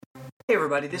Hey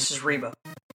everybody, this is Reba.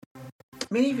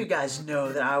 Many of you guys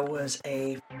know that I was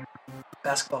a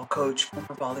basketball coach,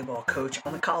 former volleyball coach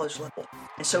on the college level.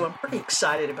 And so I'm pretty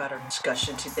excited about our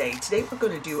discussion today. Today we're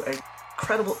going to do an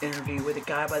incredible interview with a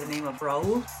guy by the name of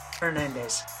Raul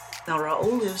Hernandez. Now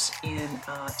Raul lives in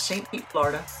St. Pete,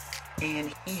 Florida,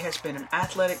 and he has been an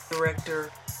athletic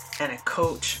director and a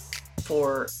coach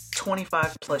for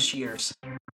 25 plus years.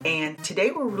 And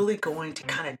today we're really going to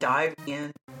kind of dive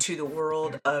into the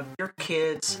world of your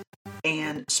kids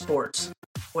and sports,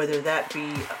 whether that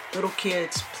be little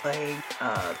kids playing,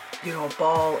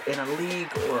 ball in a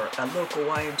league or a local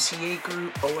YMCA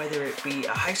group, or whether it be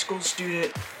a high school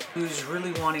student who's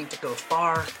really wanting to go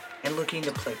far and looking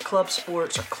to play club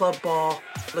sports or club ball,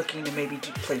 looking to maybe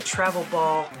play travel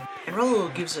ball. And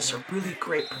Raul gives us a really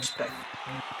great perspective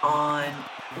on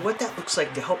what that looks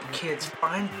like to help kids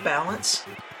find balance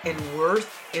and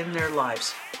worth in their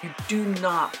lives. You do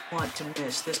not want to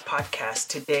miss this podcast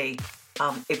today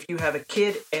if you have a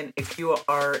kid and if you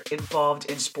are involved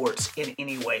in sports in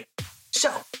any way.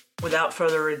 So, without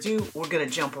further ado, we're going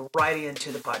to jump right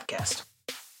into the podcast.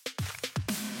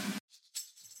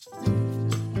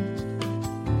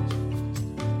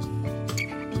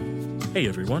 Hey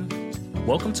everyone,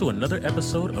 welcome to another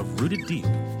episode of Rooted Deep,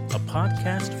 a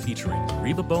podcast featuring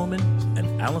Reba Bowman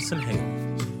and Allison Hale.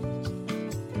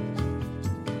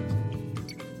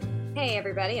 Hey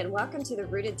everybody, and welcome to the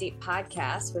Rooted Deep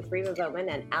podcast with Reba Bowman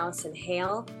and Allison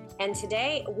Hale. And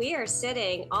today we are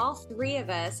sitting, all three of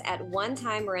us, at one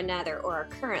time or another, or are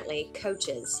currently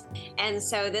coaches. And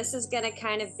so this is going to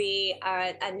kind of be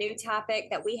a new topic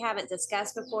that we haven't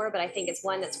discussed before, but I think it's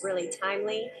one that's really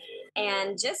timely.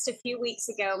 And just a few weeks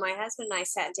ago, my husband and I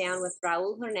sat down with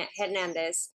Raul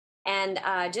Hernandez and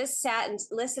just sat and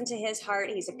listened to his heart.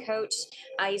 He's a coach.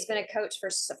 He's been a coach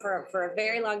for a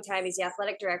very long time. He's the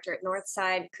athletic director at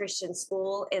Northside Christian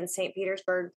School in St.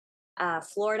 Petersburg,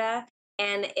 Florida.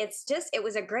 And it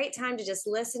was a great time to just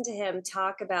listen to him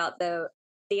talk about the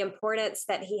importance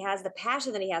that he has, the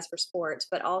passion that he has for sports,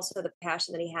 but also the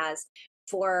passion that he has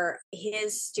for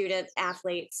his student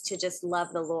athletes to just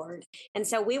love the Lord. And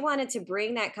so we wanted to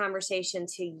bring that conversation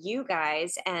to you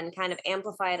guys and kind of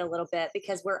amplify it a little bit,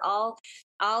 because we're all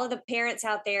of the parents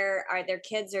out there, their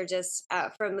kids are just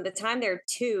from the time they're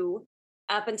 2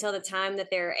 up until the time that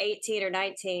they're 18 or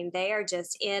 19, they are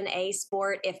just in a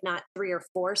sport, if not 3 or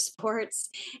 4 sports.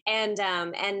 And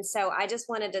so I just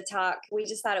wanted to talk. We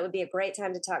just thought it would be a great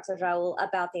time to talk to Raul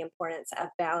about the importance of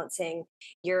balancing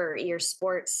your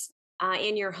sports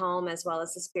in your home as well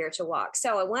as the spiritual walk.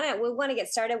 So we want to get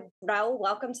started. Raul,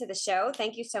 welcome to the show.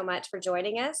 Thank you so much for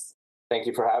joining us. Thank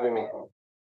you for having me.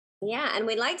 Yeah, and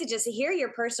we'd like to just hear your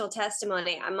personal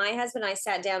testimony. My husband and I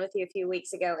sat down with you a few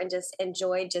weeks ago and just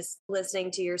enjoyed just listening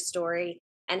to your story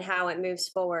and how it moves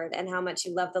forward and how much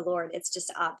you love the Lord. It's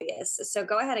just obvious. So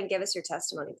go ahead and give us your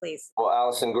testimony, please. Well,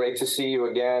 Allison, great to see you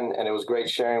again. And it was great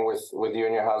sharing with you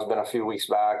and your husband a few weeks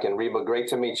back. And Reba, great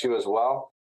to meet you as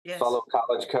well. Yes. Fellow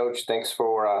college coach. Thanks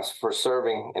for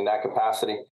serving in that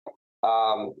capacity.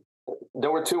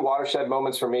 There were 2 watershed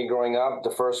moments for me growing up.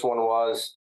 The first one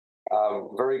was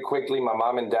very quickly, my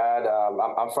mom and dad.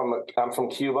 I'm from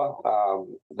Cuba,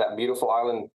 that beautiful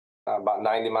island about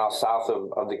 90 miles south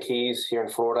of the Keys here in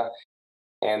Florida.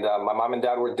 And my mom and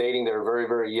dad were dating. They were very,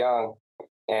 very young.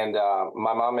 And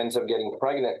my mom ends up getting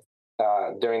pregnant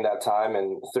during that time.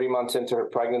 And 3 months into her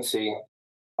pregnancy,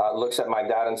 looks at my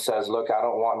dad and says, "Look, I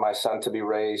don't want my son to be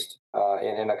raised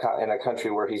in a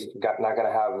country where he's not going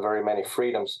to have very many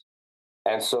freedoms."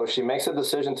 And so she makes a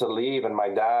decision to leave. And my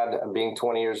dad, being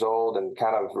 20 years old and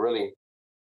kind of really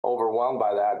overwhelmed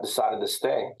by that, decided to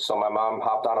stay. So my mom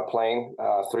hopped on a plane,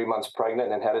 3 months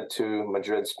pregnant, and headed to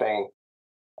Madrid, Spain.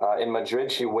 In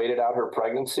Madrid, she waited out her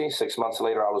pregnancy. 6 months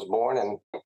later, I was born. And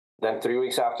then 3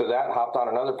 weeks after that, hopped on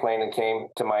another plane and came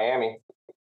to Miami.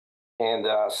 And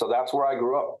so that's where I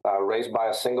grew up, raised by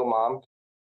a single mom,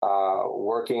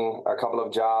 working a couple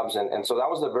of jobs. And so that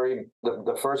was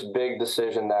the first big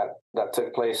decision that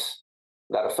took place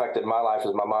that affected my life,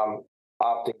 is my mom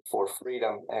opting for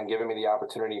freedom and giving me the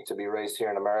opportunity to be raised here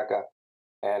in America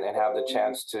and have the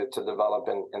chance to develop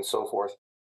and so forth.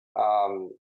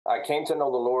 I came to know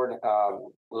the Lord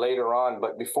later on,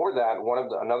 but before that,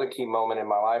 another key moment in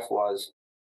my life was,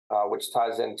 which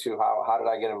ties into how did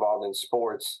I get involved in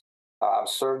sports. I've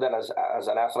served as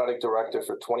an athletic director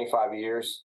for 25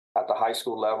 years at the high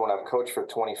school level, and I've coached for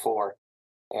 24.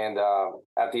 And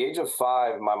at the age of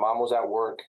 5, my mom was at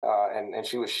work, and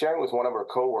she was sharing with one of her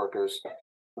coworkers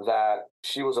that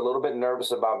she was a little bit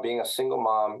nervous about being a single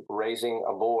mom raising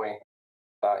a boy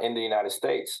in the United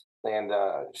States, and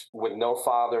with no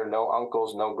father, no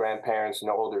uncles, no grandparents,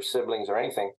 no older siblings or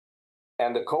anything.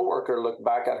 And the coworker looked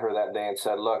back at her that day and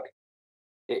said, look,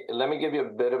 let me give you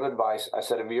a bit of advice. I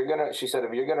said, she said,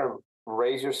 if you're going to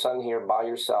raise your son here by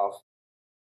yourself,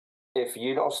 if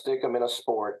you don't stick him in a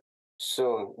sport,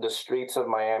 soon the streets of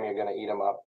Miami are going to eat him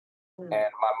up. And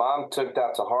my mom took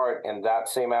that to heart. And that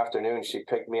same afternoon, she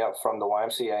picked me up from the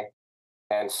YMCA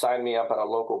and signed me up at a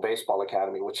local baseball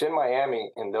academy, which in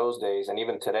Miami in those days, and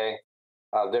even today,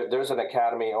 there's an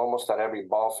academy almost at every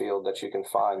ball field that you can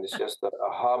find. It's just a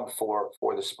hub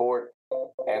for the sport.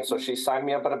 And so she signed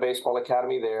me up at a baseball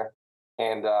academy there.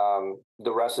 And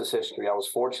the rest is history. I was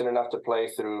fortunate enough to play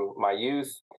through my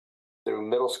youth, through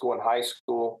middle school and high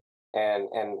school, and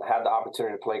had the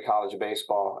opportunity to play college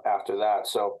baseball after that.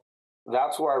 So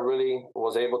that's where I really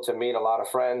was able to meet a lot of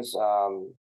friends,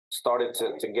 started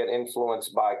to get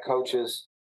influenced by coaches.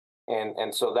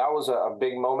 And so that was a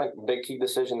big moment, big key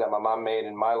decision that my mom made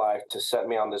in my life to set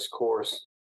me on this course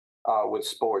with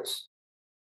sports.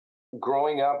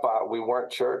 Growing up, we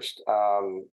weren't churched.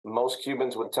 Most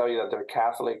Cubans would tell you that they're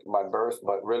Catholic by birth,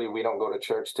 but really we don't go to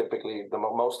church typically.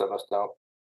 Most of us don't.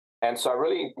 And so I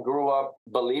really grew up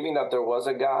believing that there was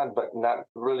a God, but not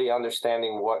really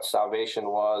understanding what salvation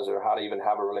was or how to even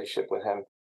have a relationship with him.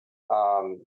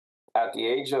 At the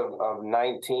age of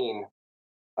 19,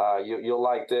 you'll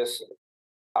like this.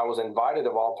 I was invited,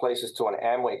 of all places, to an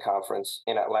Amway conference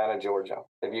in Atlanta, Georgia,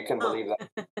 if you can believe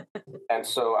that. And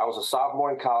so I was a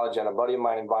sophomore in college, and a buddy of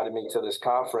mine invited me to this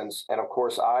conference. And of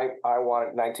course, I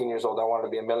wanted, 19 years old, I wanted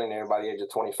to be a millionaire by the age of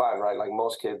 25, right? Like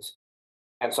most kids.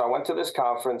 And so I went to this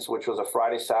conference, which was a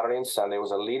Friday, Saturday, and Sunday. It was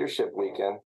a leadership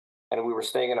weekend. And we were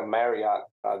staying in a Marriott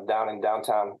down in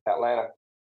downtown Atlanta.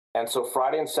 And so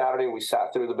Friday and Saturday, we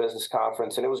sat through the business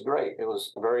conference, and it was great. It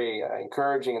was very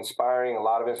encouraging, inspiring. A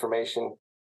lot of information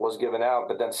was given out.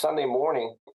 But then Sunday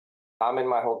morning, I'm in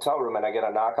my hotel room, and I get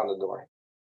a knock on the door.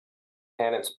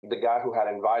 And it's the guy who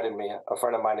had invited me, a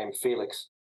friend of mine named Felix.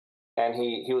 And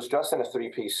he was dressed in a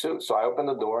three-piece suit. So I opened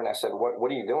the door, and I said,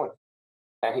 what are you doing?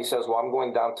 And he says, well, I'm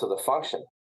going down to the function.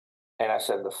 And I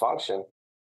said, the function?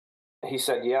 He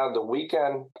said, yeah, the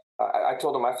weekend. I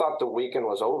told him I thought the weekend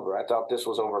was over. I thought this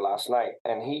was over last night.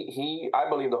 And I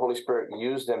believe the Holy Spirit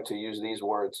used him to use these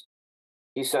words.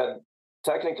 He said,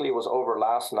 technically it was over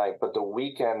last night, but the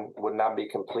weekend would not be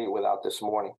complete without this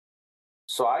morning.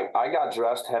 So I got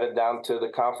dressed, headed down to the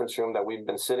conference room that we've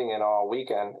been sitting in all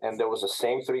weekend. And there was the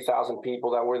same 3,000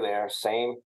 people that were there,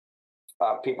 same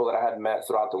people that I had met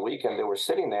throughout the weekend. They were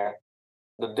sitting there.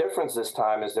 The difference this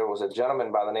time is there was a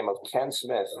gentleman by the name of Ken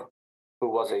Smith, who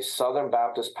was a Southern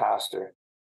Baptist pastor,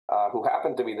 who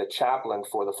happened to be the chaplain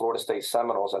for the Florida State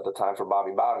Seminoles at the time for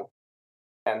Bobby Bowden.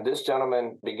 And this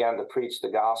gentleman began to preach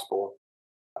the gospel.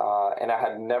 And I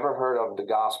had never heard of the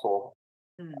gospel,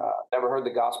 never heard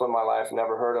the gospel in my life,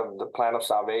 never heard of the plan of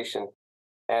salvation.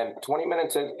 And 20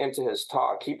 minutes into his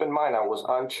talk, keep in mind, I was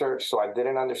unchurched, so I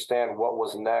didn't understand what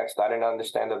was next. I didn't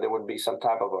understand that there would be some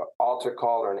type of an altar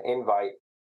call or an invite.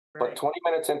 Right. But 20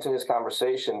 minutes into his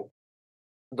conversation,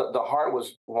 the heart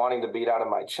was wanting to beat out of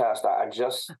my chest. I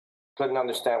just couldn't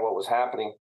understand what was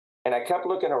happening. And I kept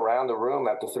looking around the room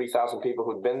at the 3,000 people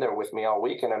who'd been there with me all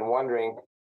weekend and wondering,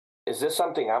 is this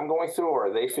something I'm going through, or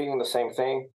are they feeling the same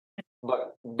thing?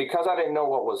 But because I didn't know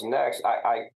what was next,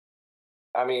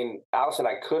 I mean, Allison,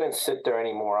 I couldn't sit there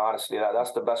anymore, honestly.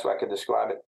 That's the best way I could describe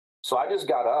it. So I just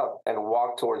got up and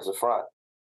walked towards the front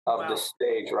of the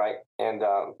stage, right? And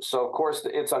so, of course,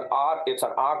 it's an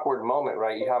awkward moment,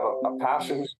 right? You have a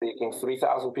pastor who's speaking,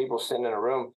 3,000 people sitting in a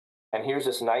room, and here's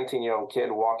this 19-year-old kid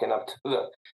walking up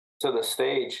to the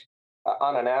stage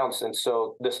unannounced. And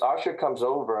so this usher comes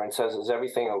over and says, is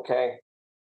everything okay?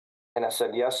 And I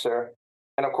said, yes, sir.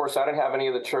 And of course, I didn't have any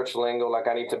of the church lingo, like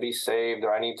I need to be saved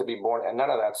or I need to be born, and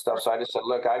none of that stuff. So I just said,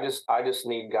 look, I just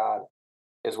need God,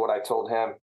 is what I told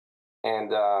him.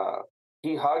 And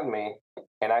he hugged me,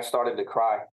 and I started to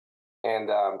cry. And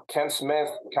Ken Smith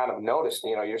kind of noticed,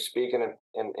 you're speaking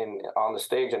on the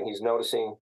stage, and he's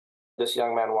noticing this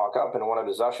young man walk up, and one of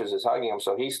his ushers is hugging him.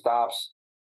 So he stops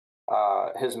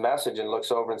his message and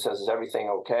looks over and says, is everything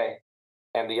okay?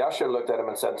 And the usher looked at him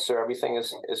and said, sir, everything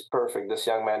is perfect. This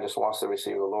young man just wants to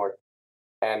receive the Lord.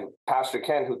 And Pastor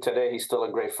Ken, who today he's still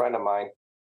a great friend of mine,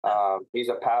 he's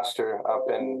a pastor up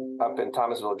in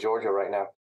Thomasville, Georgia right now.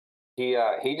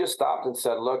 He just stopped and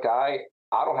said, look, I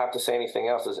don't have to say anything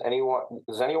else. Does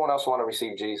anyone else want to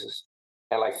receive Jesus?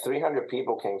 And like 300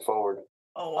 people came forward.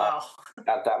 Oh, wow.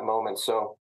 At that moment.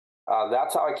 So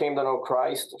that's how I came to know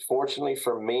Christ. Fortunately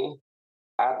for me,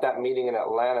 at that meeting in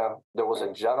Atlanta, there was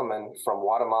a gentleman from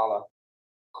Guatemala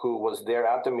who was there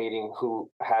at the meeting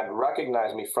who had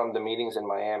recognized me from the meetings in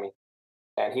Miami.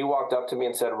 And he walked up to me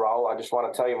and said, Raul, I just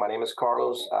want to tell you, my name is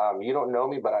Carlos. You don't know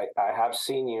me, but I have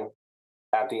seen you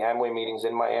at the Amway meetings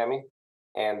in Miami.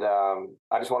 And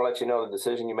I just want to let you know the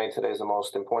decision you made today is the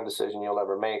most important decision you'll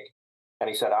ever make. And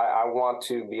he said, I want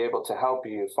to be able to help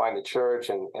you find a church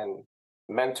and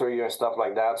mentor you and stuff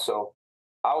like that. So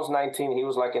I was 19. He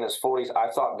was like in his 40s. I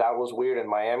thought that was weird in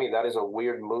Miami. That is a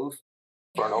weird move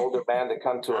for an older man to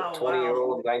come to a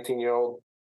 20-year-old, 19-year-old.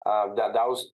 That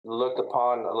was looked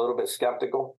upon a little bit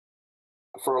skeptical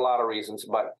for a lot of reasons.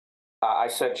 But I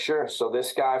said, sure. So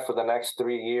this guy for the next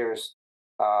 3 years,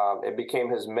 it became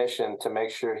his mission to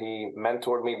make sure he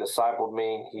mentored me, discipled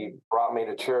me. He brought me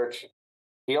to church.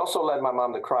 He also led my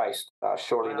mom to Christ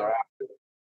shortly thereafter.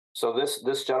 So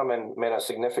this gentleman made a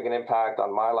significant impact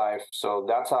on my life. So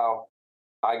that's how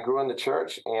I grew in the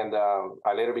church, and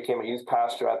I later became a youth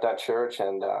pastor at that church,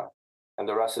 and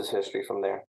the rest is history from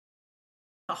there.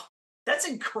 Oh, that's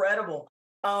incredible.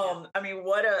 I mean,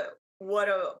 what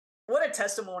a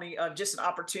testimony of just an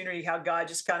opportunity, how God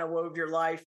just kind of wove your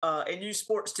life and used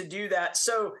sports to do that.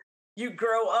 So you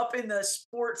grow up in the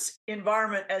sports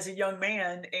environment as a young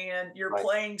man, and you're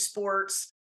playing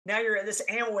sports. Now you're at this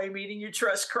Amway meeting, you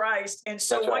trust Christ. And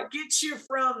so what gets you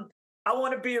from, I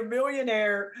want to be a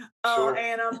millionaire,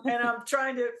 and I'm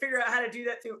trying to figure out how to do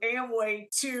that through Amway,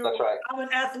 to I'm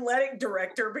an athletic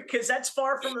director, because that's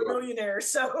far from a millionaire.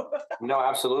 So no,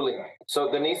 absolutely. So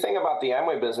the neat thing about the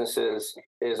Amway business is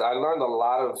I learned a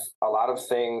lot of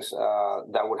things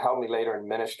that would help me later in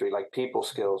ministry, like people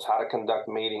skills, how to conduct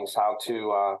meetings, how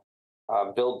to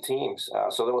build teams.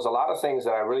 So there was a lot of things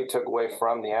that I really took away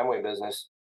from the Amway business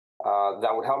that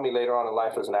would help me later on in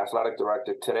life as an athletic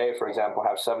director. Today, for example, I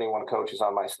have 71 coaches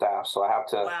on my staff. So I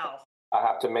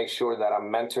have to make sure that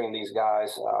I'm mentoring these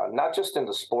guys, not just in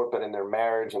the sport, but in their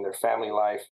marriage and their family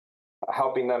life,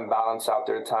 helping them balance out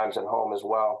their times at home as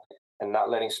well, and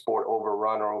not letting sport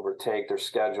overrun or overtake their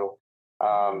schedule.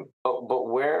 But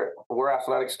where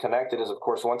athletics connected is, of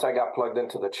course, once I got plugged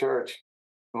into the church,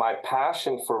 my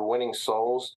passion for winning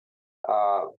souls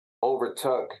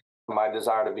overtook my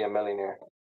desire to be a millionaire.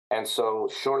 And so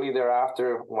shortly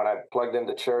thereafter, when I plugged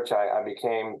into church, I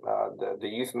became the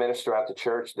youth minister at the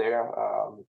church there,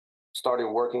 started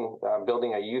working,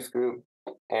 building a youth group,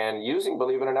 and using,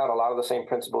 believe it or not, a lot of the same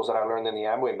principles that I learned in the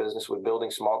Amway business with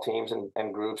building small teams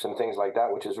and groups and things like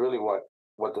that, which is really what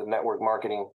the network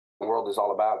marketing world is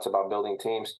all about. It's about building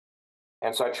teams.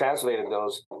 And so I translated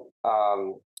those.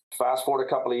 Fast forward a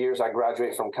couple of years, I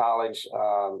graduated from college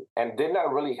and did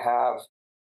not really have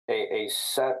a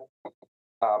set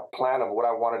plan of what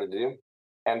I wanted to do.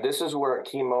 And this is where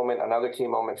another key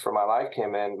moment for my life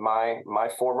came in. My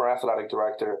former athletic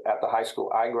director at the high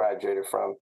school I graduated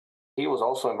from, he was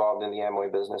also involved in the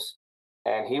Amway business.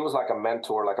 And he was like a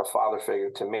mentor, like a father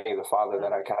figure to me, the father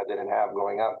that I kind of didn't have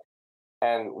growing up.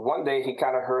 And one day he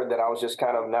kind of heard that I was just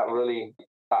kind of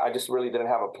I just really didn't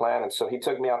have a plan. And so he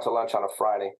took me out to lunch on a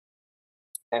Friday.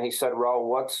 And he said, Raul,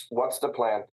 what's the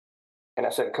plan? And I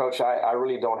said, Coach, I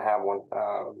really don't have one.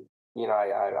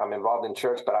 I'm involved in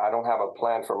church, but I don't have a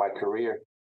plan for my career.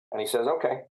 And he says,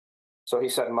 okay. So he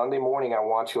said, Monday morning, I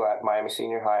want you at Miami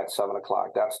Senior High at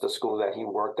 7:00. That's the school that he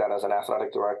worked at as an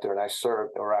athletic director, and I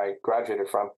graduated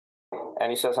from.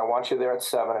 And he says, I want you there at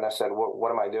 7. And I said,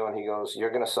 what am I doing? He goes,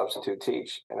 you're going to substitute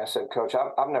teach. And I said, Coach,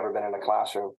 I've never been in a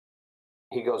classroom.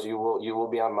 He goes, you will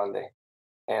be on Monday.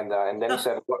 And then he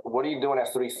said, what are you doing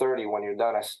at 3:30 when you're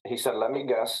done? He said, let me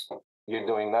guess. You're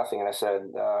doing nothing. And I said,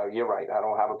 you're right. I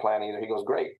don't have a plan either. He goes,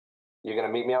 great. You're going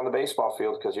to meet me on the baseball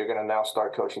field because you're going to now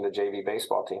start coaching the JV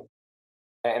baseball team.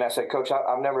 And I said, Coach,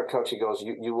 I've never coached. He goes,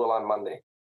 you will on Monday.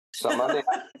 So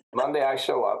Monday I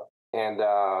show up, and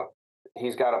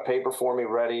he's got a paper for me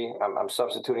ready. I'm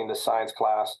substituting the science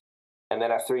class. And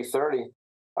then at 3:30,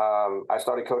 I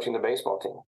started coaching the baseball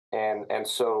team. And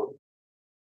so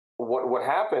what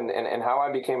happened and how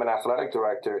I became an athletic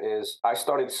director is I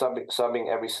started subbing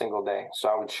every single day. So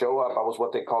I would show up. I was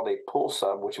what they called a pull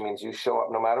sub, which means you show up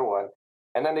no matter what,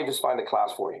 and then they just find a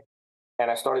class for you.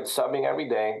 And I started subbing every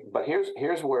day. But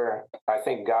here's where I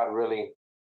think God really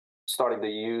started to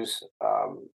use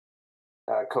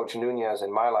Coach Nunez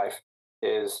in my life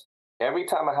is every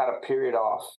time I had a period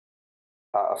off,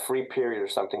 a free period or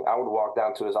something, I would walk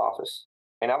down to his office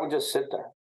and I would just sit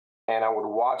there. And I would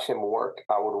watch him work.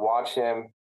 I would watch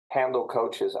him handle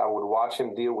coaches. I would watch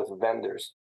him deal with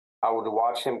vendors. I would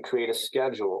watch him create a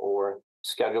schedule or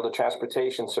schedule the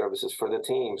transportation services for the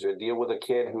teams or deal with a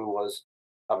kid who was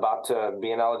about to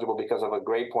be ineligible because of a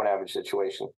grade point average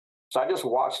situation. So I just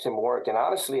watched him work. And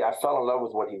honestly, I fell in love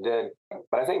with what he did.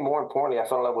 But I think more importantly, I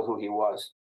fell in love with who he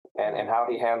was and how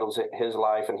he handles his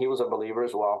life. And he was a believer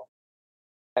as well.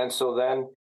 And so then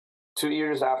 2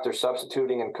 years after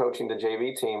substituting and coaching the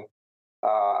JV team,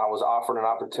 I was offered an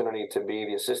opportunity to be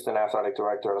the assistant athletic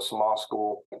director at a small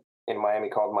school in Miami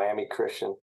called Miami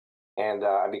Christian. And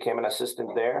I became an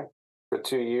assistant there for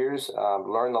 2 years,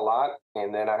 learned a lot.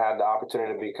 And then I had the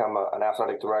opportunity to become an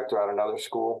athletic director at another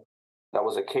school that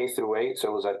was a K-8. So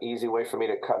it was an easy way for me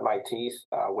to cut my teeth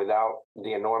without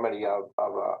the enormity of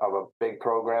a big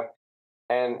program.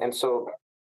 And so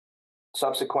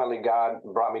subsequently, God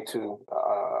brought me to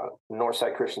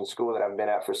Northside Christian School that I've been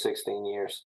at for 16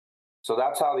 years. So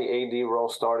that's how the AD role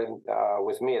started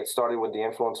with me. It started with the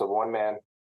influence of one man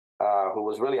who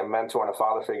was really a mentor and a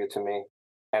father figure to me.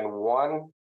 And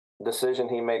one decision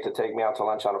he made to take me out to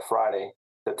lunch on a Friday,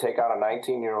 to take out a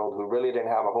 19-year-old who really didn't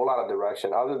have a whole lot of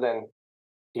direction other than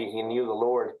he knew the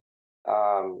Lord.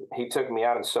 He took me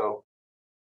out. And so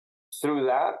through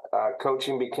that,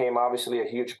 coaching became obviously a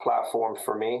huge platform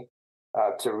for me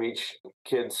to reach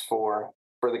kids for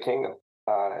the kingdom.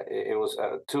 It was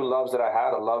two loves that I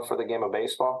had, a love for the game of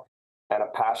baseball and a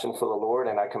passion for the Lord.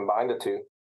 And I combined the two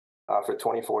for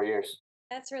 24 years.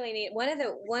 That's really neat. One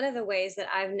of the ways that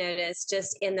I've noticed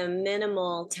just in the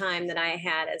minimal time that I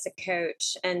had as a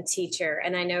coach and teacher,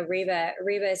 and I know Reba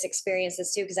has experienced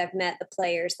this too, because I've met the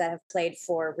players that have played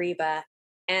for Reba,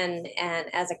 and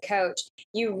as a coach,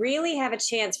 you really have a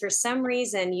chance. For some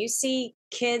reason, you see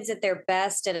kids at their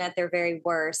best and at their very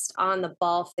worst on the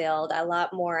ball field a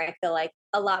lot more. I feel like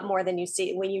a lot more than you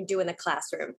see when you do in the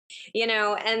classroom,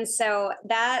 and so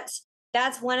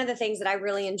that's one of the things that I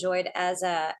really enjoyed as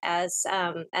a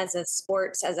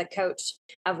coach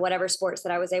of whatever sports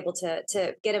that I was able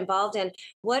to get involved in.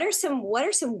 What are some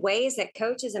ways that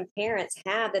coaches and parents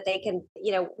have that they can,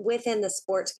 within the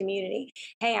sports community?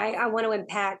 Hey, I want to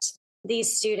impact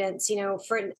these students,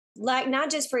 for like not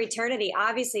just for eternity.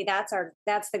 Obviously, that's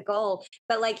the goal.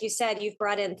 But like you said, you've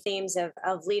brought in themes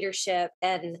of leadership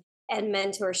and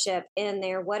mentorship in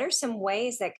there. What are some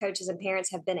ways that coaches and parents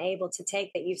have been able to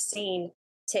take that you've seen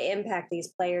to impact these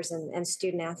players and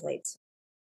student athletes?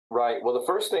 Right. Well, the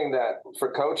first thing that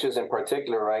for coaches in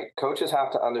particular, right, coaches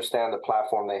have to understand the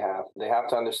platform they have. They have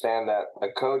to understand that a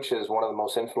coach is one of the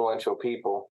most influential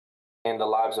people in the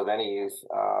lives of any youth.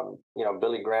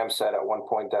 Billy Graham said at one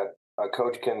point that a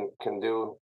coach can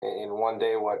do in one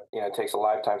day what it takes a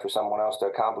lifetime for someone else to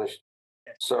accomplish.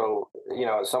 So,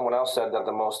 someone else said that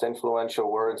the most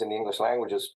influential words in the English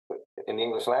language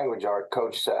are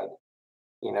 "coach said."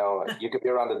 You could be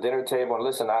around the dinner table and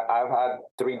listen. I've had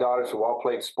 3 daughters who all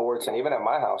played sports, and even at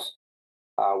my house,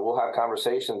 we'll have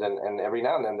conversations, and every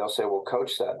now and then they'll say, "Well,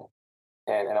 coach said,"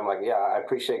 and I'm like, "Yeah, I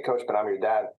appreciate coach, but I'm your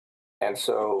dad." And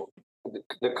so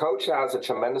the coach has a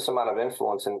tremendous amount of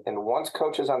influence, and once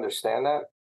coaches understand that,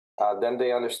 then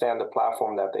they understand the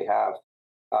platform that they have.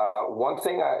 One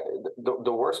thing,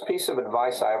 the worst piece of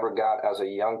advice I ever got as a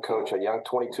young coach, a young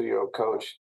 22-year-old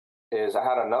coach, is I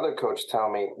had another coach tell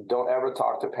me, "Don't ever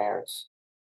talk to parents."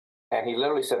 And he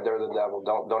literally said, "They're the devil.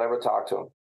 Don't ever talk to them."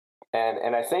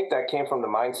 And I think that came from the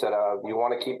mindset of you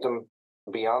want to keep them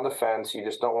beyond the fence. You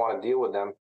just don't want to deal with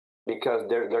them because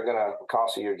they're going to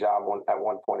cost you your job at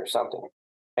one point or something.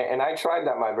 And I tried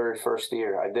that my very first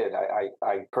year. I did.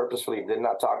 I purposefully did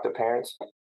not talk to parents,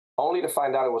 only to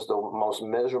find out it was the most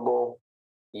miserable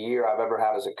year I've ever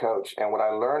had as a coach. And what I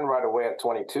learned right away at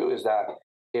 22 is that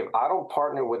if I don't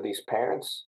partner with these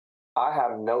parents, I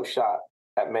have no shot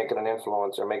at making an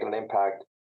influence or making an impact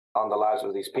on the lives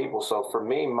of these people. So for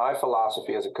me, my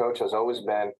philosophy as a coach has always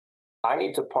been, I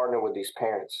need to partner with these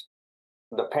parents.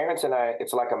 The parents and I,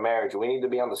 it's like a marriage. We need to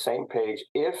be on the same page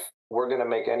if we're going to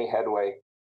make any headway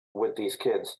with these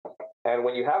kids. And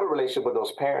when you have a relationship with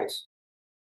those parents,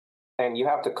 and you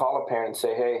have to call a parent and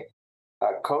say, "Hey,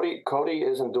 Cody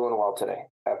isn't doing well today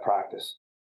at practice."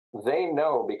 They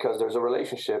know, because there's a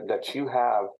relationship, that you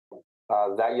have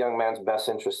that young man's best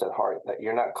interest at heart, that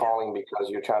you're not calling because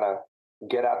you're trying to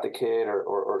get at the kid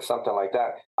or something like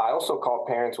that. I also call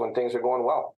parents when things are going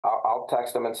well. I'll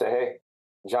text them and say, "Hey,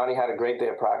 Johnny had a great day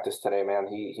of practice today, man.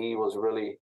 He was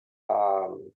really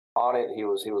on it. He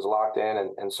was locked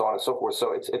in," and so on and so forth.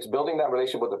 So it's building that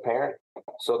relationship with the parent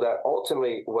so that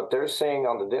ultimately what they're saying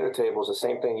on the dinner table is the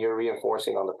same thing you're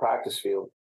reinforcing on the practice field,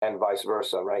 and vice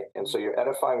versa, right? And so you're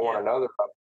edifying one another.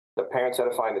 The parents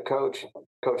edifying the coach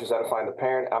is edifying the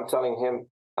parent. I'm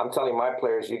telling my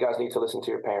players, you guys need to listen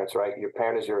to your parents, right? Your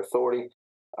parent is your authority.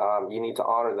 You need to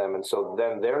honor them. And so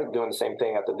then they're doing the same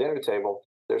thing at the dinner table.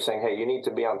 They're saying, "Hey, you need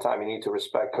to be on time. You need to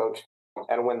respect coach."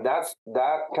 And when that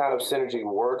kind of synergy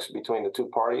works between the two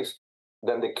parties,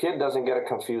 then the kid doesn't get a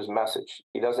confused message.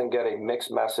 He doesn't get a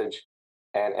mixed message.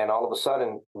 And all of a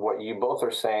sudden, what you both are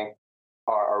saying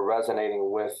are resonating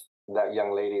with that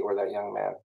young lady or that young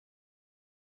man.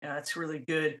 Yeah, that's really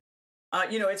good.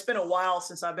 It's been a while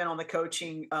since I've been on the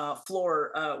coaching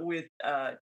floor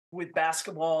with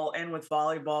basketball and with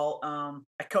volleyball.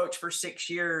 I coached for 6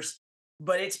 years,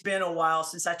 but it's been a while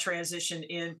since I transitioned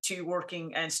into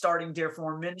working and starting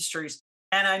Dearborn Ministries.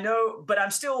 And I know, but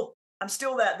I'm still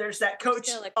that there's that coach,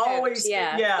 Still a coach, always.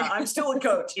 yeah. Yeah, I'm still a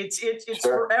coach. It's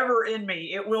Sure. forever in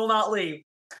me. It will not leave.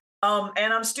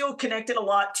 And I'm still connected a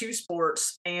lot to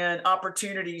sports and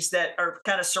opportunities that are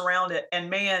kind of surround it. And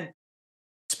man,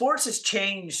 sports has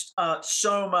changed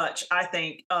so much. I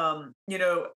think,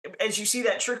 as you see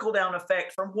that trickle down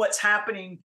effect from what's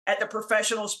happening at the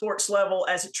professional sports level,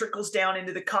 as it trickles down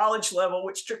into the college level,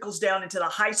 which trickles down into the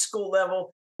high school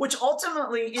level, which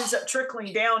ultimately ends up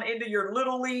trickling down into your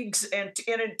little leagues and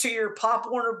into your Pop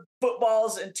Warner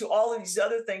footballs and to all of these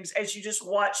other things as you just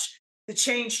watch the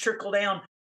change trickle down.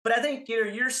 But I think,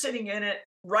 you're sitting in it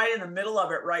right in the middle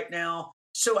of it right now.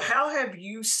 So how have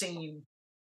you seen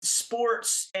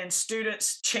sports and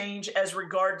students change as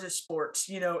regard to sports,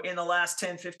 in the last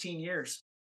 10, 15 years?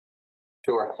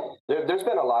 Sure. There's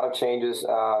been a lot of changes,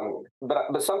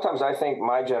 but sometimes I think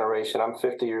my generation, I'm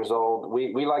 50 years old,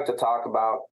 we like to talk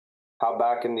about how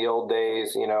back in the old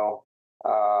days,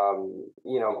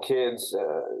 kids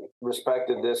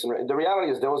respected this. And the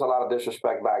reality is there was a lot of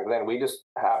disrespect back then. We just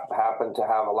happen to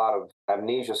have a lot of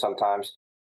amnesia sometimes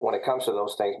when it comes to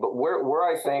those things. But where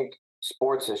I think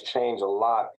sports has changed a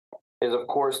lot is, of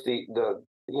course, the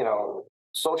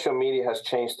social media has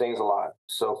changed things a lot.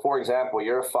 So, for example,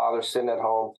 you're a father sitting at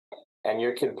home and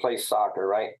your kid plays soccer,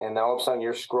 right? And then all of a sudden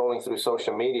you're scrolling through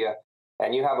social media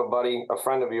and you have a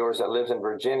friend of yours that lives in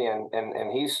Virginia,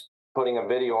 and he's putting a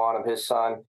video on of his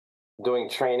son doing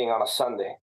training on a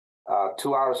Sunday,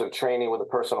 2 hours of training with a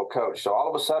personal coach. So all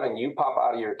of a sudden you pop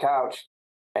out of your couch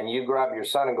and you grab your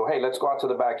son and go, hey, let's go out to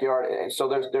the backyard. And so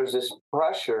there's this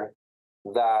pressure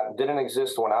that didn't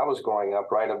exist when I was growing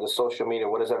up, right? Of the social media,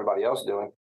 what is everybody else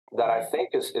doing? That I think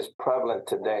is prevalent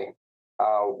today.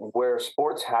 Where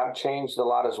sports have changed a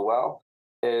lot as well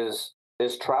is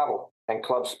travel and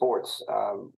club sports.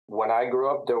 When I grew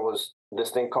up, there was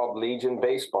this thing called Legion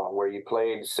Baseball, where you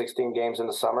played 16 games in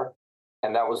the summer,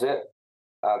 and that was it.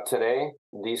 Today,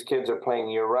 these kids are playing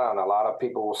year-round. A lot of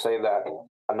people will say that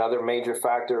another major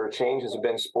factor or change has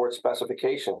been sports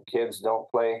specification. Kids don't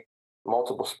play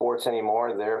multiple sports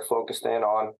anymore. They're focused in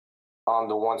on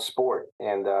the one sport,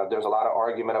 and there's a lot of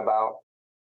argument about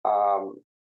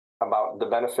the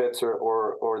benefits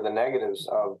or the negatives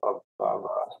of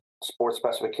sports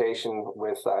specification.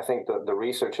 With I think the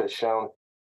research has shown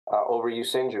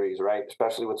overuse injuries, right?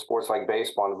 Especially with sports like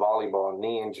baseball and volleyball, and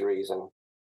knee injuries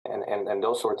and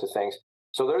those sorts of things.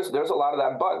 So there's a lot of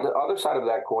that. But the other side of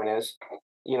that coin is,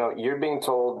 you're being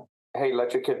told, hey,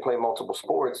 let your kid play multiple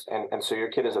sports, and so your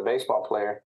kid is a baseball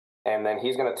player, and then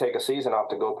he's going to take a season off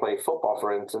to go play football,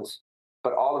 for instance,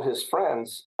 but all of his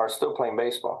friends are still playing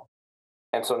baseball.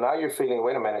 And so now you're feeling,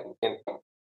 wait a minute,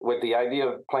 with the idea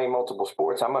of playing multiple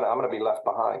sports, I'm gonna be left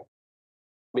behind.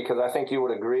 Because I think you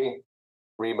would agree,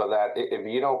 Reba, that if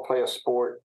you don't play a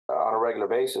sport on a regular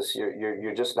basis,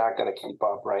 you're just not going to keep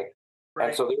up, right? Right.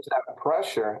 And so there's that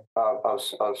pressure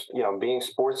of being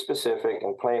sports specific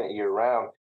and playing it year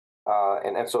round,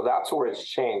 and so that's where it's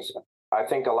changed. I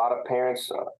think a lot of parents,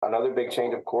 another big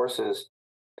change, of course, is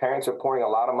parents are pouring a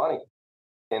lot of money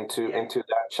into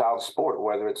that child's sport,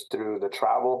 whether it's through the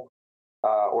travel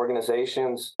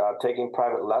organizations, taking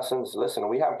private lessons. Listen,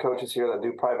 we have coaches here that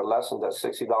do private lessons at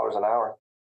 $60 an hour,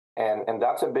 and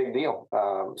that's a big deal.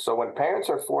 So when parents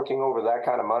are forking over that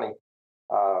kind of money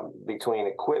between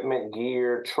equipment,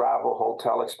 gear, travel,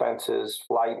 hotel expenses,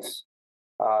 flights,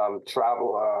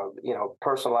 travel,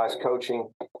 personalized coaching,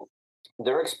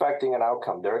 they're expecting an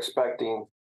outcome. They're expecting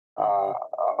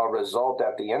a result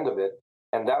at the end of it.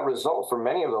 And that result for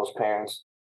many of those parents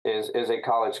is a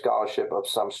college scholarship of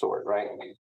some sort, right?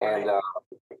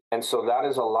 And so that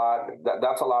is a lot.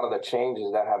 That's a lot of the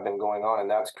changes that have been going on, and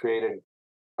that's created.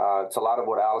 It's a lot of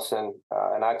what Allison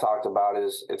and I talked about.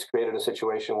 Is it's created a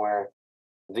situation where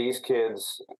these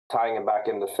kids, tying it back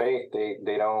into faith,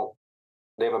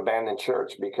 they've abandoned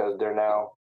church because they're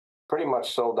now pretty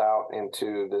much sold out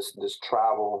into this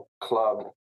travel club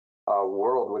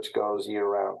world, which goes year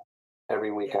round,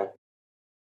 every weekend.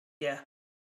 Yeah,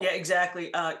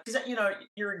 exactly. Because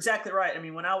you're exactly right. I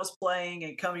mean, when I was playing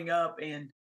and coming up,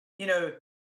 and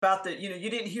about the you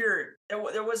didn't hear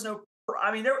there was no.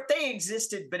 I mean, they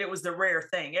existed, but it was the rare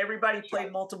thing. Everybody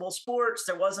played multiple sports.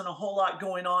 There wasn't a whole lot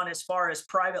going on as far as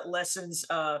private lessons.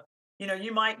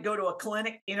 You might go to a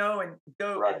clinic, and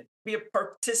go and be a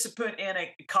participant in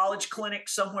a college clinic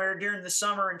somewhere during the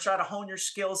summer and try to hone your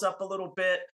skills up a little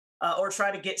bit. or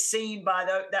try to get seen by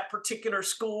that particular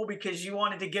school because you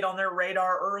wanted to get on their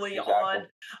radar early Exactly.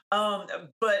 on.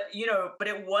 But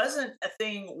it wasn't a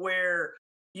thing where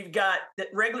you've got the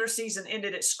regular season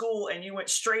ended at school and you went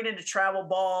straight into travel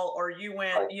ball, or you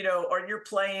went, Right. or you're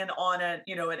playing on an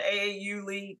AAU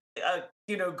league,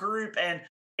 group, and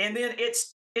then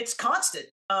it's constant.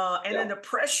 And Yeah. then the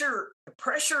pressure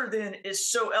then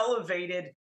is so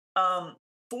elevated,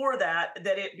 for that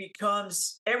it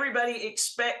becomes everybody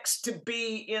expects to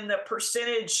be in the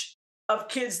percentage of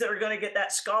kids that are going to get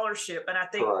that scholarship. And I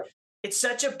think Correct. it's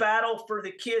such a battle for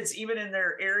the kids, even in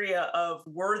their area of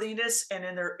worthiness and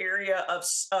in their area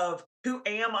of who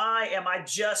am I? Am I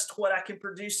just what I can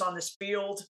produce on this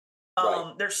field?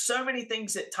 Right. There's so many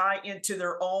things that tie into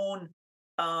their own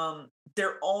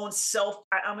self.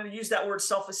 I'm going to use that word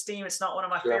self-esteem. It's not one of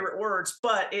my Yeah. favorite words,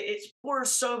 but it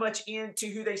pours so much into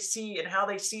who they see and how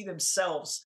they see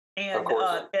themselves, Of and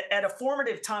course. at a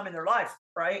formative time in their life,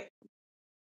 right?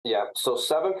 Yeah. So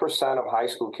 7% of high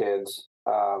school kids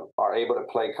are able to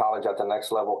play college at the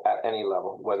next level at any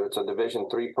level, whether it's a Division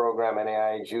III program,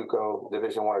 NAIA, JUCO,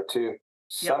 Division 1 or 2.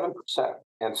 Yep. 7%.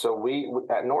 And so we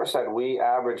at Northside, we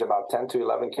average about 10 to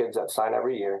 11 kids that sign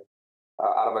every year,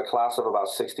 out of a class of about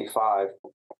 65.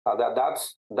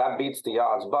 That beats the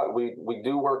odds, but we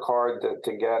do work hard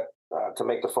to get to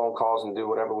make the phone calls and do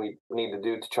whatever we need to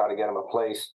do to try to get them a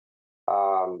place.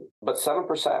 But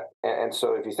 7%, and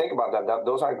so if you think about that,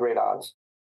 those aren't great odds.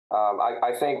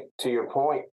 I think, to your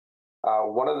point,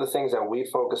 one of the things that we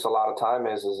focus a lot of time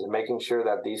is making sure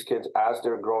that these kids, as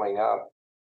they're growing up,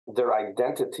 their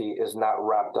identity is not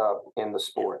wrapped up in the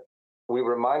sport. We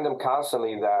remind them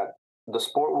constantly that the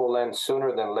sport will end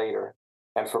sooner than later.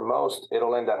 And for most,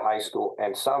 it'll end at high school,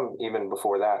 and some even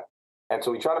before that. And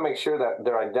so we try to make sure that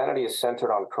their identity is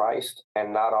centered on Christ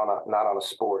and not on a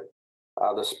sport.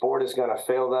 The sport is going to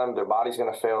fail them. Their body's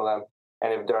going to fail them.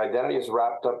 And if their identity is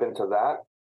wrapped up into that,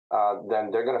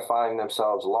 then they're going to find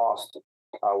themselves lost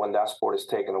when that sport is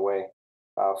taken away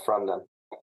from them.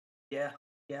 Yeah,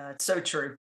 yeah, it's so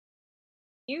true.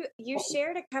 You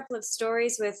shared a couple of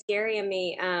stories with Gary and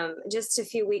me just a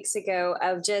few weeks ago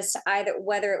of just either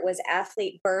whether it was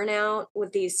athlete burnout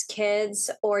with these kids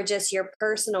or just your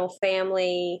personal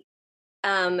family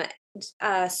um,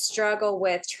 struggle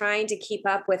with trying to keep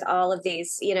up with all of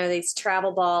these, these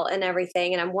travel ball and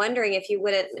everything. And I'm wondering if you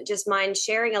wouldn't just mind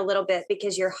sharing a little bit,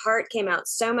 because your heart came out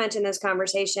so much in those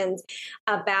conversations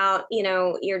about,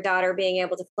 your daughter being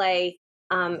able to play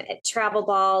travel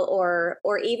ball,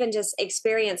 or even just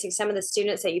experiencing some of the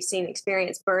students that you've seen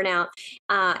experience burnout.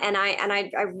 And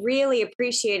I really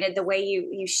appreciated the way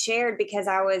you shared, because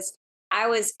I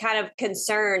was kind of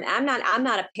concerned. I'm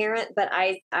not a parent, but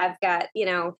I've got,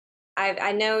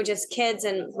 I know just kids,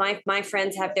 and my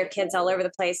friends have their kids all over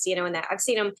the place, and that I've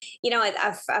seen them,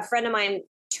 a friend of mine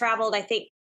traveled, I think,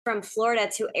 from Florida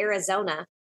to Arizona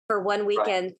for one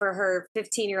weekend for her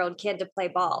 15-year-old kid to play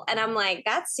ball. And I'm like,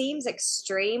 that seems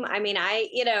extreme. I mean,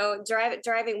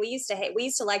 driving, we used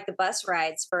to like the bus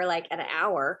rides for like an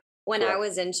hour when I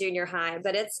was in junior high,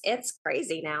 but it's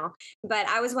crazy now. But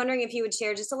I was wondering if you would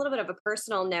share just a little bit of a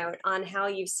personal note on how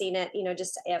you've seen it,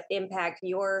 just impact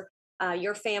your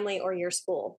family or your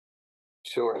school.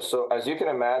 Sure. So as you can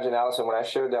imagine, Allison, when I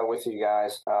shared that with you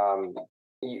guys,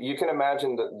 you can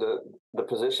imagine the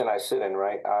position I sit in,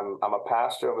 right? I'm a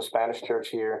pastor of a Spanish church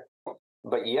here,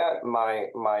 but yet my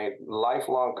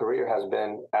lifelong career has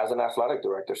been as an athletic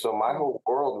director. So my whole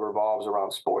world revolves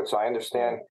around sports. So I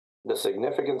understand the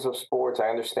significance of sports. I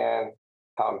understand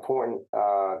how important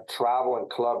travel and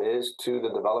club is to the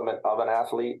development of an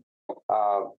athlete.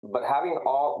 But having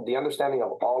all the understanding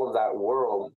of all of that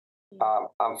world,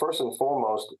 I'm first and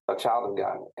foremost a child of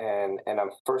God, and I'm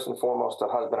first and foremost a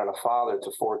husband and a father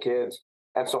to 4 kids.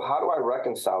 And so how do I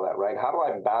reconcile that, right? How do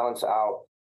I balance out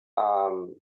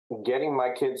getting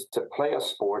my kids to play a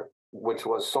sport, which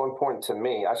was so important to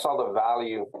me? I saw the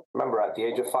value. Remember, at the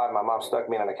age of 5, my mom stuck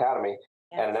me in an academy.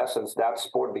 Yes. And in essence, that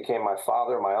sport became my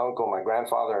father, my uncle, my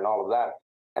grandfather, and all of that.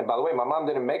 And by the way, my mom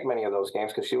didn't make many of those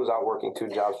games because she was out working 2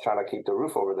 jobs trying to keep the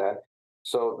roof over their head.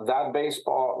 So that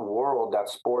baseball world, that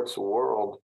sports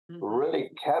world, really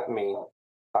kept me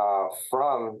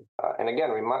from, and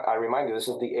again, I remind you, this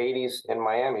is the 80s in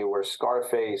Miami, where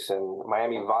Scarface and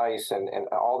Miami Vice and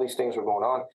all these things were going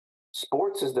on.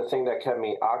 Sports is the thing that kept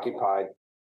me occupied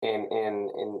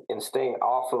in staying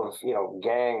off of,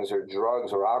 gangs or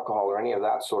drugs or alcohol or any of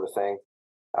that sort of thing.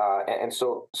 And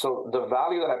so the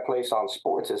value that I place on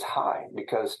sports is high,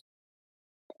 because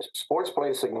sports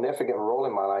played a significant role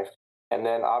in my life. And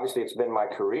then obviously it's been my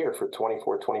career for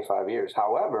 24, 25 years.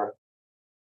 However,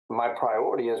 my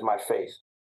priority is my faith.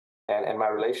 and my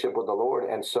relationship with the Lord.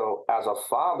 And so as a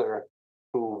father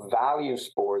who values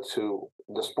sports, who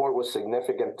the sport was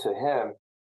significant to him,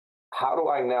 how do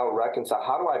I now reconcile?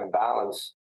 How do I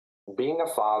balance being a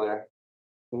father,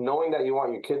 knowing that you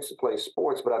want your kids to play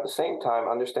sports, but at the same time,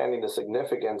 understanding the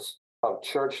significance of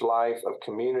church life, of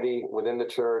community within the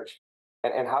church,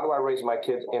 and how do I raise my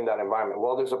kids in that environment?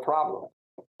 Well, there's a problem.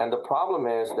 And the problem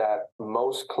is that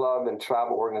most club and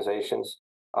travel organizations,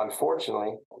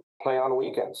 unfortunately, play on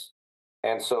weekends.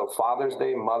 And so Father's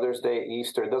Day, Mother's Day,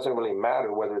 Easter, it doesn't really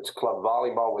matter whether it's club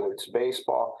volleyball, whether it's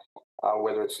baseball,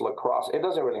 whether it's lacrosse, it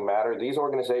doesn't really matter. These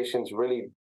organizations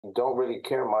really don't really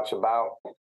care much about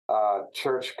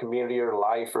church, community, or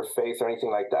life, or faith, or anything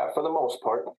like that. For the most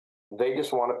part, they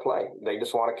just want to play. They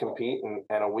just want to compete,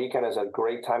 and a weekend is a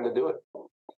great time to do it.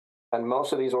 And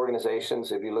most of these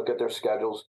organizations, if you look at their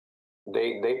schedules,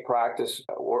 they practice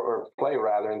or play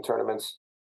rather in tournaments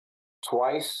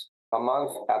twice a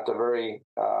month at the very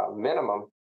minimum,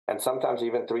 and sometimes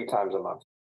even 3 times a month.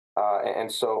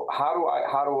 And so how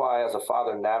do I as a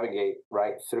father navigate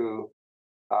right through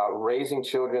raising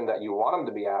children that you want them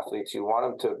to be athletes, you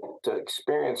want them to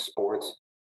experience sports,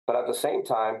 but at the same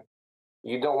time,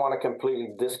 you don't want to completely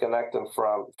disconnect them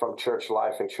from church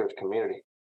life and church community.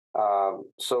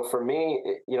 So for me,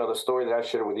 the story that I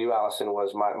shared with you, Allison,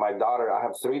 was my daughter. I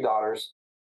have 3 daughters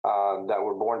that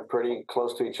were born pretty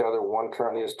close to each other. One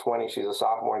currently is 20. She's a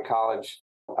sophomore in college.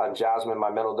 Jasmine, my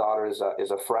middle daughter, is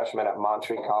a freshman at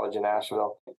Montreat College in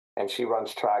Asheville, and she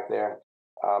runs track there.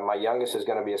 My youngest is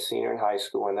going to be a senior in high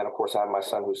school. And then, of course, I have my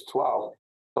son who's 12.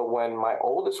 But when my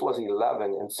oldest was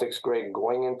 11 in 6th grade,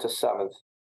 going into 7th,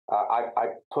 I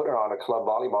put her on a club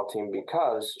volleyball team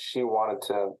because she wanted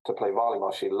to play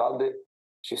volleyball. She loved it.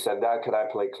 She said, "Dad, could I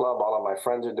play club? All of my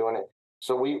friends are doing it."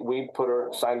 So we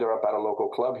signed her up at a local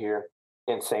club here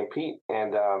in St. Pete.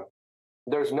 And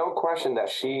there's no question that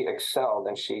she excelled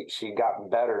and she got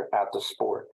better at the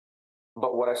sport.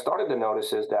 But what I started to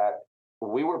notice is that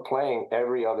we were playing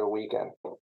every other weekend.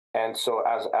 And so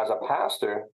as a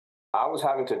pastor, I was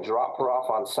having to drop her off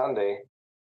on Sunday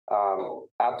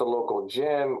at the local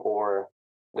gym or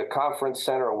the conference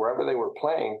center or wherever they were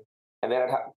playing. And then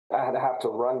I had to have to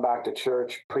run back to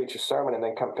church, preach a sermon, and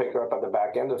then come pick her up at the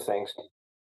back end of things.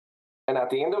 And at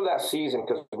the end of that season,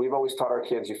 because we've always taught our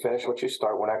kids, you finish what you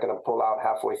start. We're not going to pull out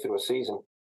halfway through a season.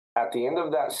 At the end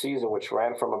of that season, which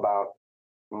ran from about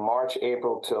March,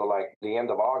 April till like the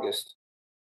end of August,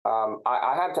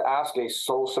 I had to ask a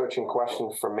soul-searching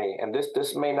question for me. And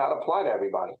this may not apply to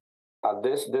everybody.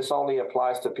 This only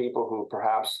applies to people who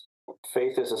perhaps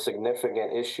faith is a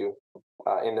significant issue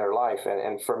in their life.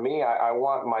 And for me, I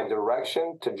want my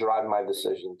direction to drive my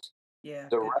decisions. Yeah.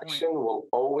 Direction will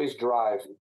always drive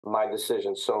my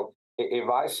decisions. So if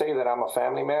I say that I'm a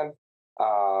family man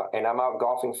and I'm out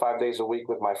golfing 5 days a week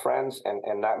with my friends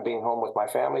and not being home with my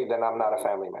family, then I'm not a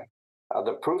family man.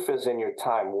 The proof is in your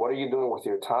time. What are you doing with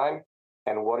your time?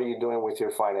 And what are you doing with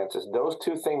your finances? Those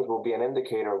 2 things will be an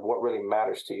indicator of what really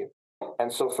matters to you.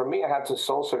 And so for me, I had to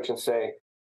soul search and say,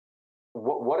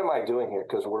 what am I doing here?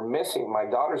 Because my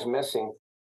daughter's missing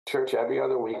church every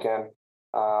other weekend.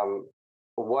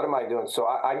 What am I doing? So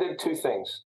I did 2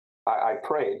 things. I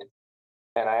prayed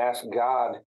and I asked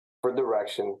God for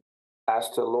direction as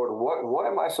to, Lord, what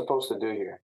am I supposed to do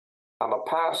here? I'm a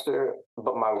pastor,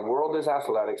 but my world is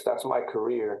athletics. That's my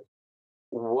career.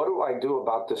 What do I do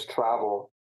about this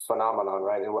travel phenomenon,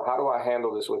 right? And how do I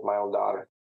handle this with my own daughter?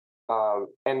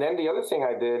 And then the other thing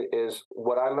I did is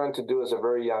what I learned to do as a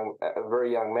very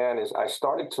young man is I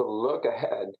started to look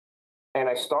ahead, and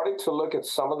I started to look at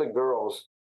some of the girls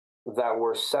that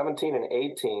were 17 and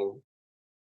 18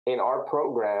 in our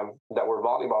program that were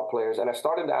volleyball players. And I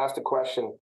started to ask the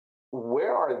question,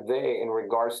 where are they in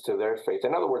regards to their faith?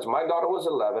 In other words, my daughter was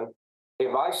 11.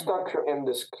 If I stuck her in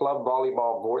this club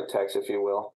volleyball vortex, if you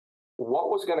will, what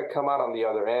was going to come out on the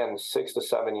other end 6 to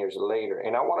 7 years later?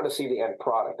 And I wanted to see the end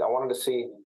product. I wanted to see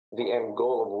the end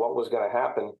goal of what was going to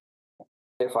happen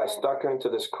if I stuck her into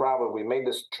this crowd. We made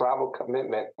this travel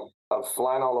commitment of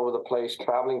flying all over the place,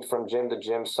 traveling from gym to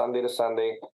gym, Sunday to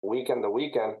Sunday, weekend to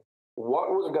weekend. What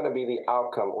was going to be the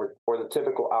outcome or the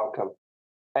typical outcome?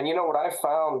 And you know what I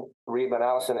found, Reba and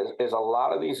Allison, is a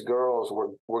lot of these girls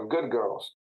were good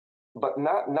girls, but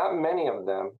not many of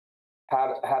them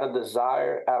had a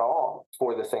desire at all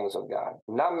for the things of God.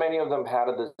 Not many of them had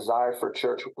a desire for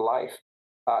church life.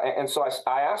 And so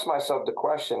I asked myself the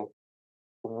question,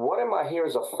 what am I here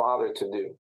as a father to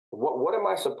do? What am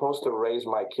I supposed to raise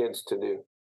my kids to do?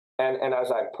 And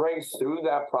as I prayed through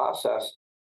that process,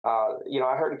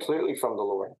 I heard clearly from the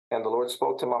Lord. And the Lord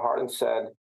spoke to my heart and said,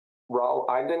 Raul,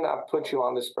 I did not put you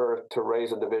on this earth to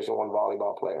raise a Division I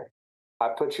volleyball player. I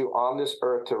put you on this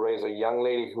earth to raise a young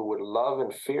lady who would love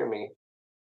and fear me.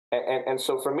 And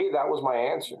so for me, that was my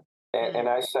answer. And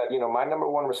I said, my number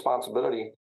one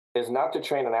responsibility is not to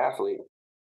train an athlete,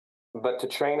 but to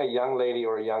train a young lady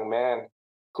or a young man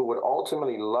who would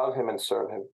ultimately love him and serve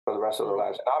him for the rest of their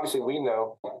lives. And obviously, we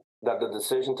know that the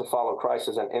decision to follow Christ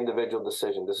is an individual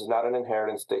decision. This is not an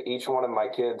inheritance. That each one of my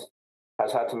kids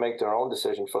has had to make their own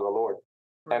decision for the Lord.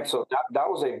 Right. And so that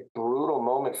was a brutal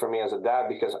moment for me as a dad,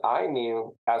 because I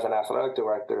knew as an athletic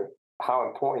director how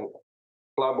important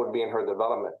club would be in her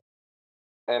development.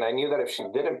 And I knew that if she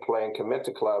didn't play and commit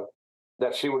to club,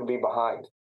 that she would be behind.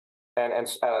 And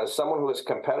as someone who is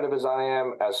competitive as I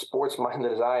am, as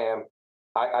sports-minded as I am,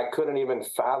 I couldn't even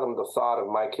fathom the thought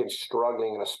of my kids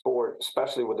struggling in a sport,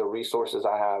 especially with the resources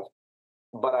I have.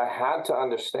 But I had to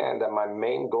understand that my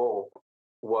main goal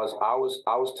was I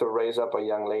was to raise up a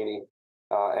young lady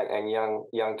and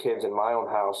young kids in my own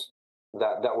house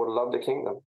that would love the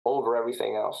kingdom over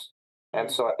everything else.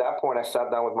 And so at that point, I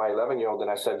sat down with my 11-year-old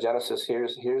and I said, Genesis,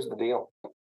 here's the deal.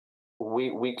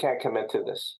 We can't commit to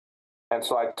this. And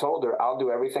so I told her, I'll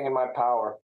do everything in my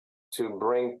power to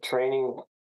bring training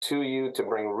to you, to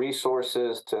bring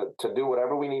resources, to do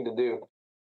whatever we need to do.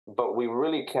 But we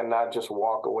really cannot just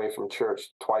walk away from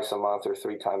church twice a month or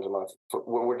 3 times a month.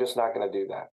 We're just not going to do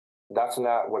that. That's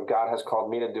not what God has called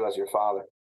me to do as your father.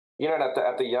 And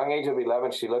at the young age of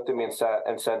 11, she looked at me and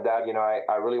said, Dad,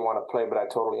 I really want to play, but I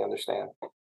totally understand.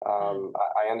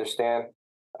 I understand.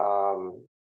 I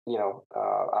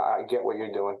get what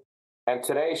you're doing. And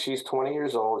today she's 20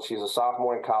 years old. She's a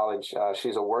sophomore in college.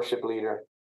 She's a worship leader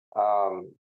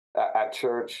at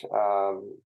church.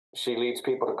 She leads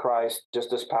people to Christ. Just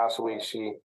this past week,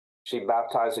 she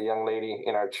baptized a young lady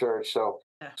in our church. So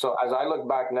as I look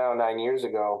back now, 9 years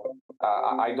ago,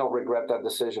 I don't regret that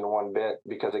decision one bit,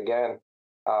 because again,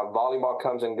 volleyball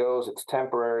comes and goes. It's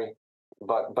temporary,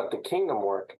 but the kingdom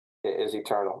work is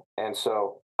eternal. And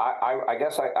so I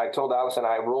guess I told Allison,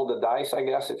 I rolled the dice, I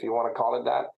guess, if you want to call it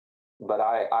that. But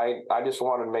I just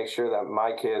wanted to make sure that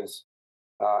my kids,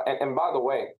 and by the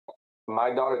way,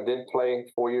 my daughter did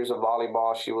play 4 years of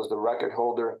volleyball. She was the record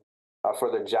holder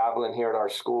for the javelin here at our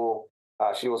school.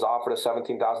 She was offered a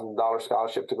 $17,000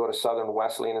 scholarship to go to Southern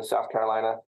Wesleyan in South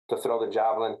Carolina to throw the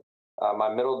javelin. My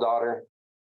middle daughter,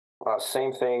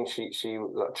 same thing. She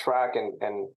was a track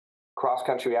and cross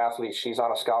country athlete. She's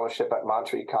on a scholarship at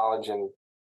Montreat College in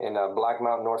Black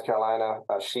Mountain, North Carolina.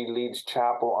 She leads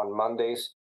chapel on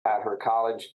Mondays at her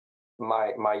college.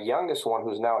 My youngest one,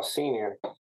 who's now a senior,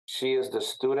 she is the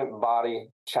student body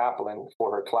chaplain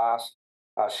for her class.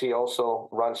 She also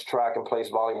runs track and plays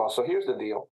volleyball. So here's the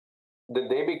deal. Did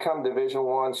they become Division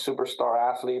I superstar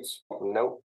athletes?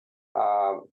 Nope.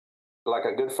 Like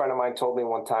a good friend of mine told me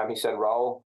one time, he said,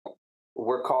 Raul,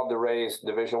 we're called to raise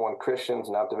Division I Christians,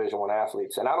 not Division I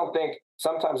athletes. And I don't think,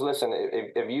 sometimes, listen,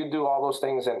 if you do all those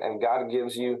things and God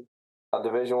gives you a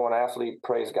Division I athlete,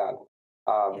 praise God.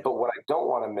 But what I don't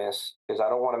want to miss is I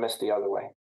don't want to miss the other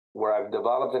way, where I've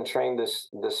developed and trained this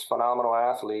phenomenal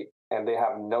athlete, and they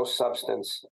have no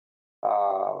substance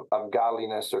of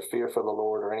godliness or fear for the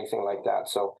Lord or anything like that.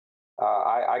 So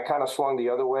I kind of swung the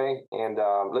other way. And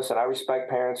listen, I respect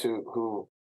parents who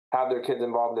have their kids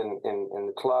involved in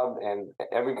the club, and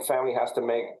every family has to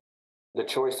make the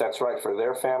choice that's right for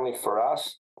their family. For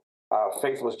us,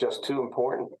 faith was just too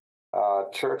important.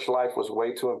 Church life was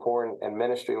way too important, and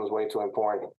ministry was way too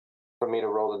important for me to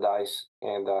roll the dice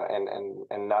and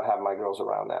not have my girls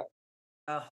around that.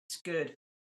 Oh, that's good.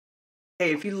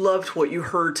 Hey, if you loved what you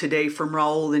heard today from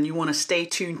Raul, then you want to stay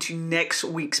tuned to next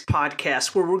week's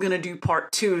podcast, where we're going to do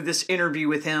part 2 of this interview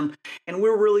with him, and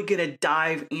we're really going to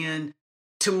dive in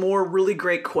to more really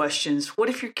great questions. What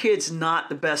if your kid's not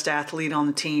the best athlete on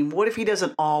the team? What if he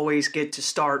doesn't always get to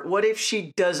start? What if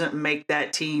she doesn't make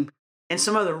that team? And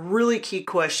some other really key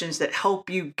questions that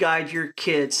help you guide your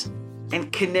kids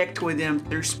and connect with them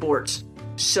through sports.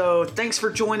 So thanks for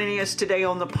joining us today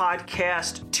on the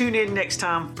podcast. Tune in next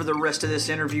time for the rest of this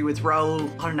interview with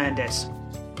Raul Hernandez.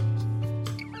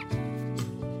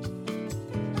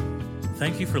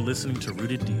 Thank you for listening to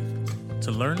Rooted Deep.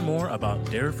 To learn more about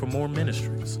Dare for More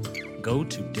Ministries, go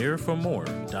to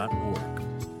dareformore.org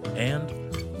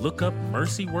and look up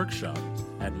Mercy Workshop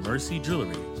at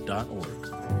mercyjewelry.org.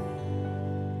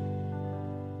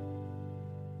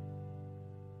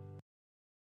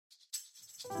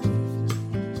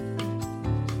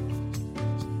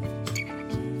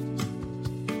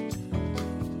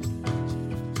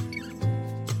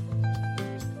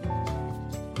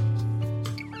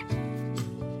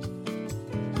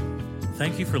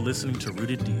 Thank you for listening to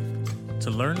Rooted Deep. To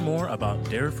learn more about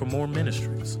Dare for More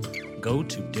Ministries, go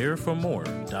to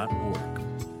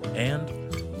dareformore.org And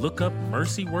look up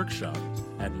Mercy Workshop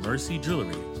at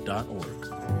mercyjewelry.org.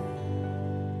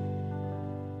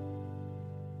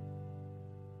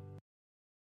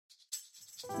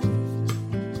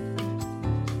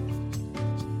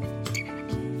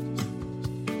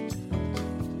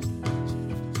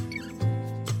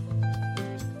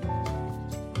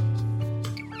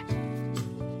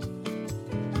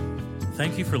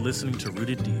 Thank you for listening to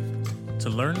Rooted Deep. To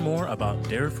learn more about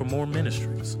Dare for More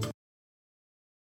Ministries,